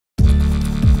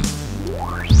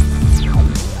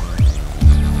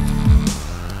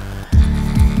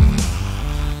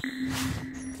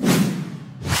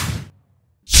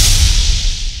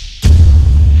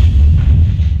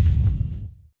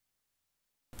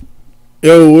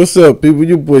Yo, what's up, people?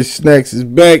 Your boy Snacks is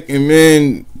back, and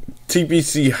man,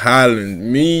 TPC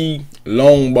Highland, me,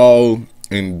 Longball,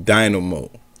 and Dynamo.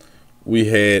 We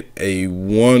had a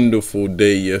wonderful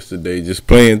day yesterday, just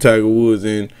playing Tiger Woods,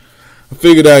 and I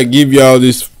figured I'd give y'all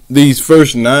these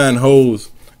first 9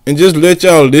 holes, and just let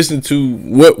y'all listen to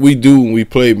what we do when we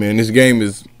play. Man, this game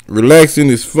is relaxing,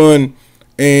 it's fun,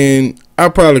 and I'll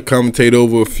probably commentate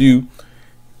over a few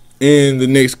in the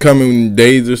next coming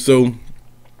days or so.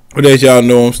 But as y'all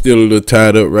know, I'm still a little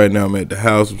tied up right now. I'm at the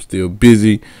house. I'm still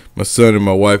busy. My son and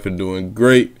my wife are doing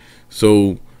great.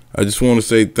 So I just want to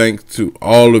say thanks to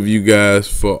all of you guys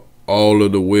for all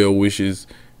of the well wishes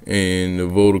and the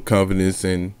vote of confidence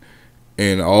and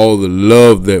all the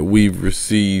love that we've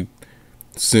received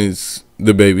since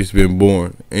the baby's been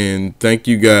born. And thank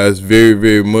you guys very,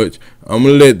 very much. I'm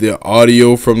going to let the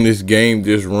audio from this game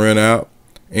just run out.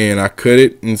 And I cut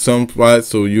it in some spots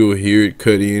so you'll hear it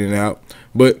cut in and out.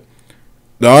 But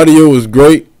the audio was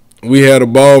great. We had a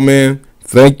ball, man.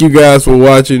 Thank you guys for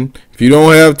watching. If you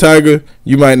don't have Tiger,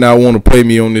 you might not want to play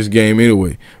me on this game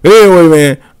anyway. But anyway,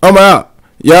 man, I'm out.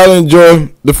 Y'all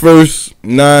enjoy the first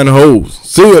 9 holes.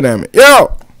 See you, damn it.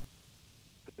 Yo!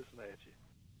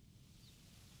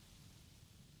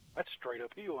 That's straight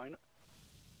uphill, ain't it?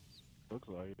 Looks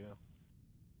like, yeah.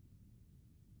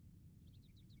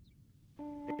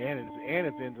 And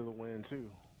it's into the wind too.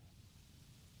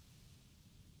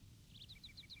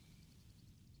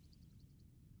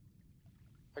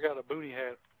 I got a boonie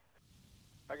hat.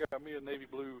 I got me a navy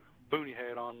blue boonie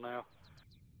hat on now.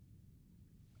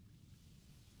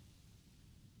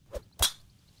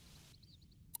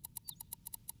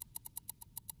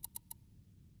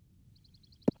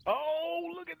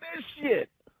 Oh, look at this shit!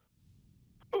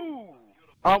 Ooh!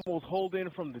 Almost holed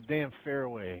in from the damn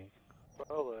fairway.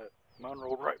 Saw that. Mine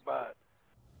rolled right by it.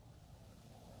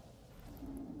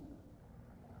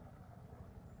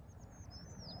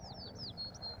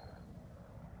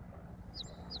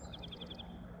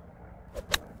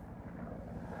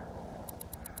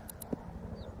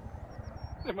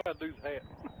 My dude's hat.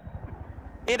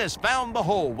 It has found the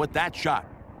hole with that shot.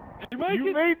 Did you make it?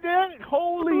 You made that?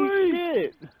 Holy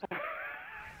shit!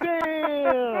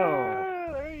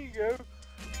 Damn! There you go.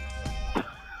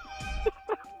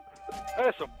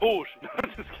 That's some bullshit.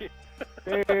 I'm just kidding.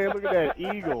 Damn, look at that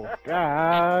eagle.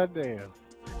 God damn.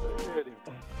 Look at him.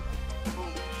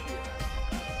 Holy shit.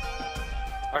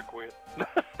 I quit.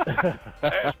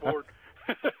 Dashboard.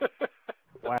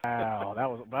 Wow, that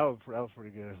was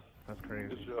pretty good. That's crazy.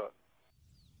 Good shot.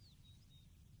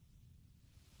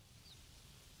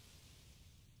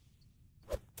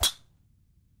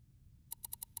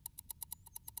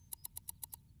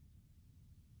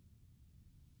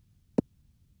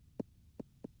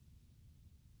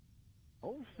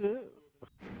 Oh shit.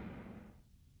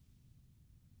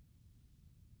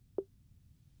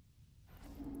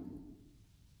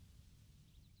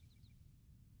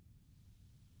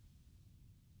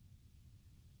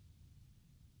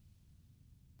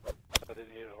 I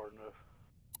didn't hit it hard enough.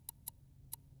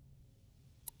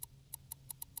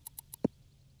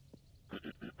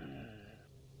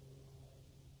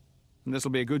 And this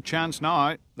will be a good chance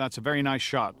now. That's a very nice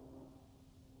shot.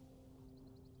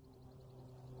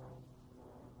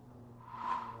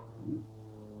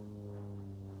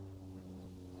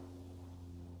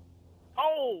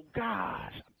 Oh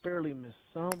gosh, I barely missed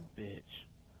some bitch.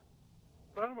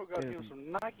 Dynamo got him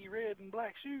some Nike red and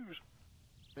black shoes.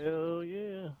 Hell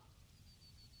yeah.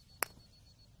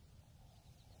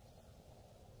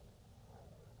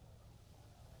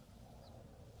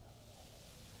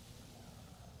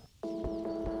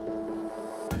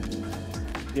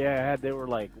 Yeah, they were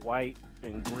like white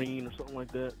and green or something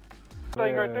like that.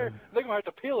 Thing right there, they're gonna have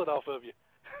to peel it off of you.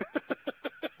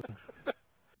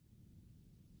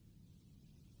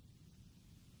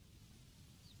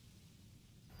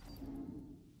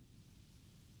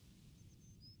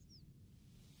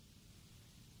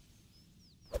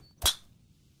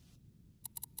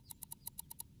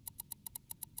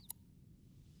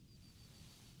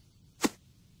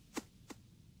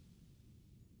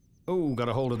 Oh, got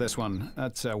a hold of this one.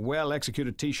 That's a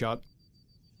well-executed tee shot.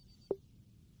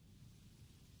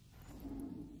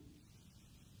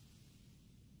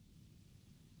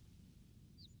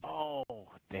 Oh,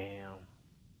 damn.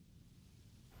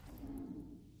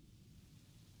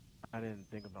 I didn't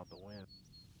think about the wind.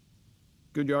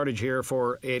 Good yardage here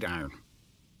for 8-iron.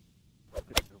 Get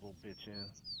this little bitch in.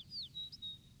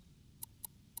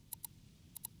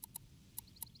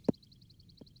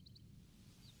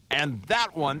 And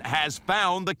that one has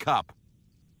found the cup.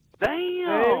 Damn! Hey,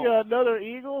 you got another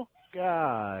eagle?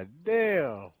 God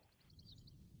damn.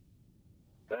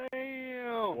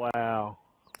 Damn! Wow.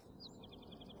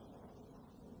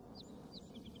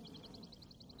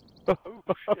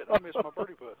 shit, I missed my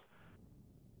birdie putt.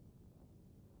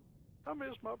 I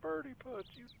missed my birdie putt.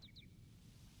 You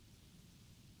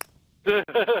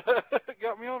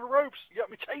got me on the ropes. You got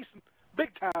me chasing. Big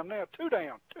time now. 2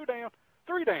 down, 2 down,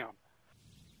 3 down.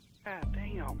 God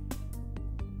damn.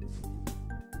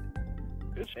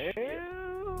 Good shit.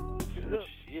 Good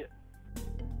shit.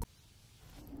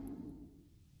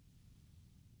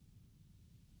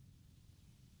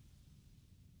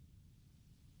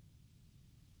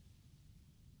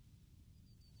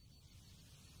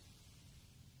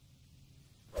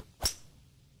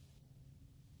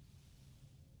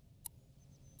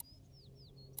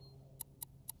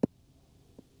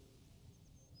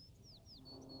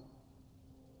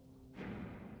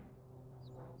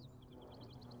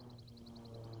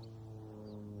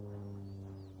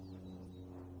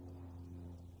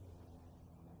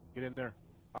 Get in there.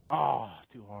 Oh,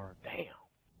 too hard. Damn.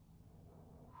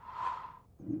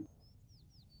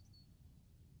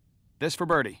 This for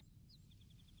birdie.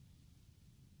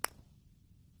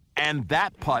 And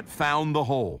that putt found the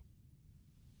hole.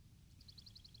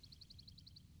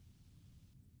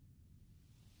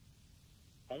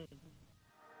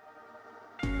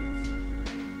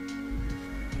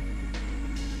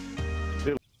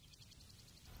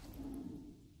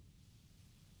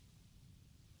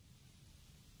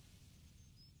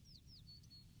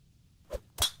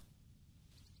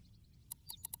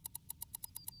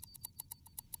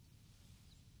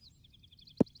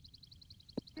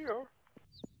 Here.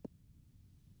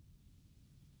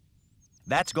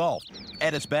 That's golf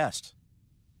at its best.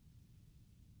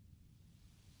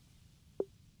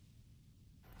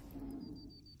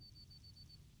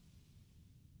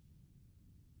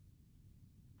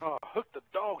 Oh, I hooked the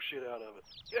dog shit out of it.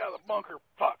 Get out of the bunker.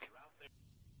 Fuck.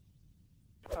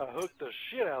 I hooked the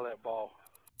shit out of that ball.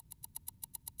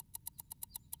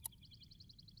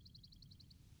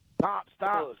 Stop.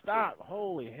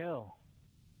 Holy hell.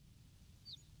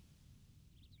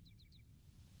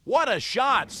 What a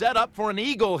shot! Set up for an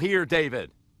eagle here,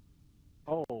 David.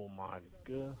 Oh, my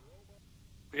God.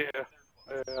 Yeah,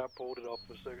 I pulled it off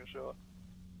the second shot.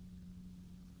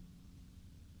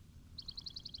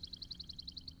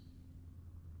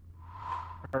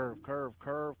 Curve.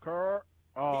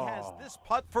 Oh. He has this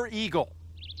putt for eagle.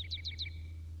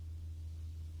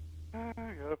 I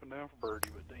got up and down for birdie,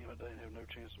 but damn it, they didn't have no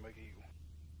chance to make eagle.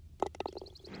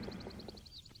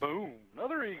 Boom,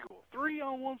 another eagle. 3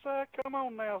 on one side. Come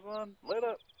on now, son. Let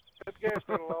up. Let the gas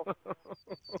pedal off.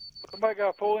 Somebody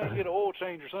got to pull in and get an oil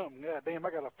change or something. God damn,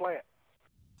 I got a flat.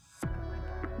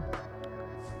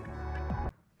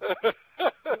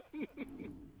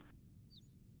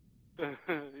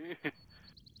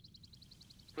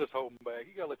 Just hold him back.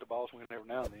 You got to let the ball swing every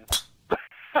now and then.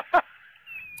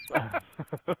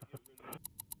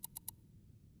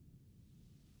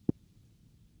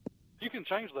 You can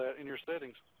change that in your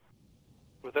settings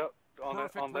without on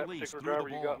that particular driver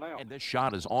you got now. And this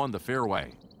shot is on the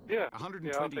fairway. Yeah.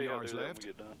 120 yards left. When we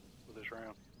get done with this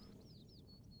round.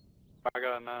 I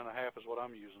got a 9.5 is what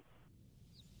I'm using.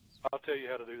 I'll tell you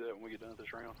how to do that when we get done with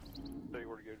this round. Tell you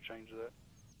where to go to change that.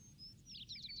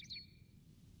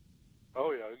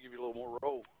 Oh yeah, I'll give you a little more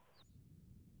roll.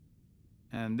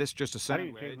 And this just a I center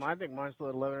didn't change wedge. mine. I think mine's still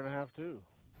at 11.5 too.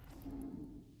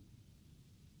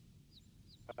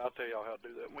 I'll tell y'all how to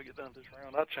do that when we get done with this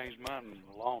round. I changed mine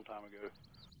a long time ago.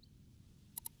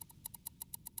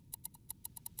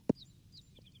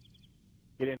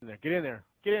 Get in there,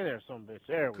 son of a bitch.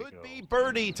 There we go. Could be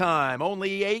birdie time.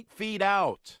 Only 8 feet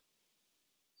out.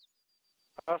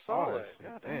 I saw Oh, that.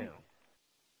 God damn.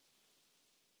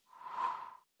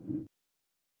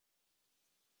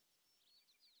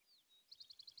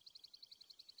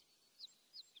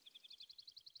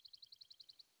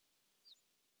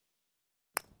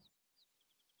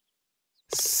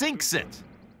 Sinks it.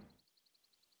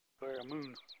 There, a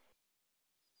moon.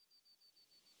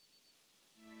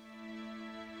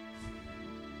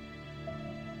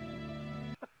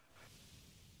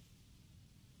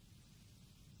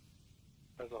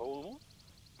 That's a hole in one.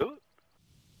 Do it.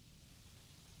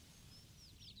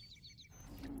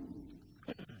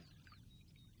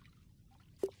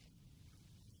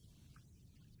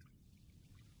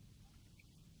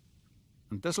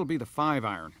 And this'll be the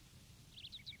 5-iron.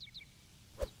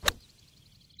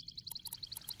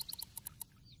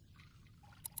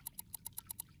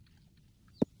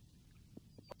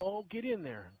 Oh, get in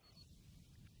there.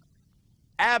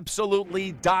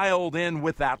 Absolutely dialed in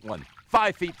with that one.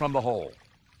 5 feet from the hole.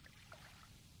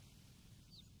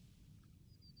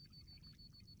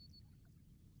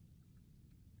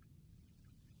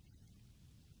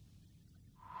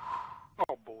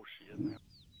 Oh, bullshit, man.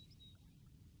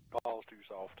 Ball's too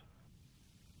soft.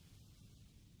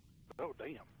 Oh,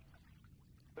 damn.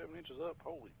 7 inches up.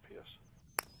 Holy piss.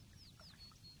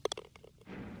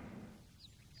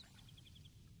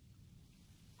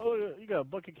 Oh, you got a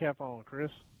bucket cap on,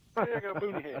 Chris. Yeah, I got a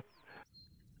boonie hat.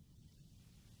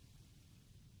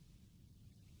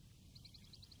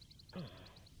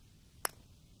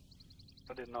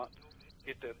 I did not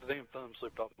get that. The damn thumb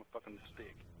slipped off my fucking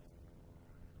stick.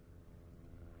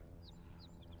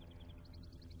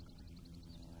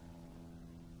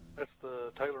 That's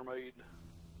the TaylorMade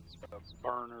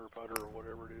burner, putter, or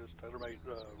whatever it is. TaylorMade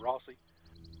Rossi.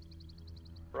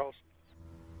 Ross.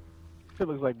 It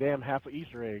looks like damn half an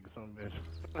Easter egg, son of a bitch.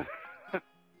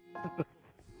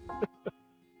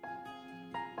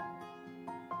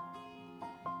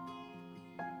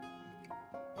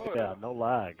 Oh, Yeah, no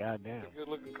lie, goddamn. Good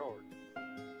looking card.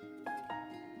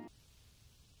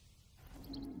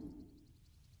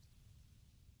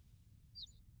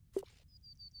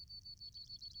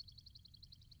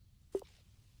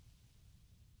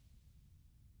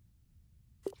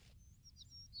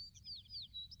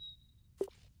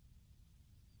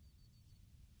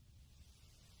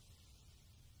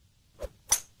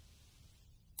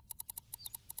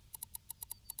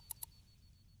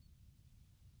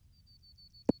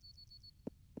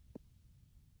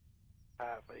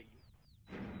 IV.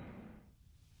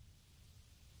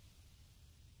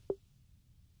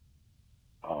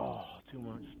 Oh, too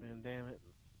much, man, damn it.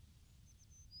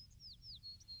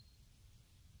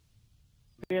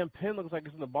 Damn pin looks like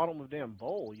it's in the bottom of the damn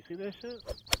bowl. You see that shit?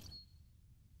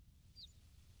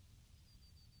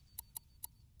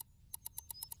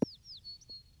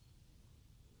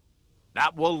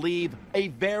 That will leave a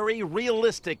very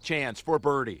realistic chance for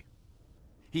birdie.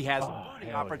 He has a birdie hell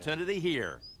yeah. opportunity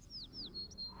here.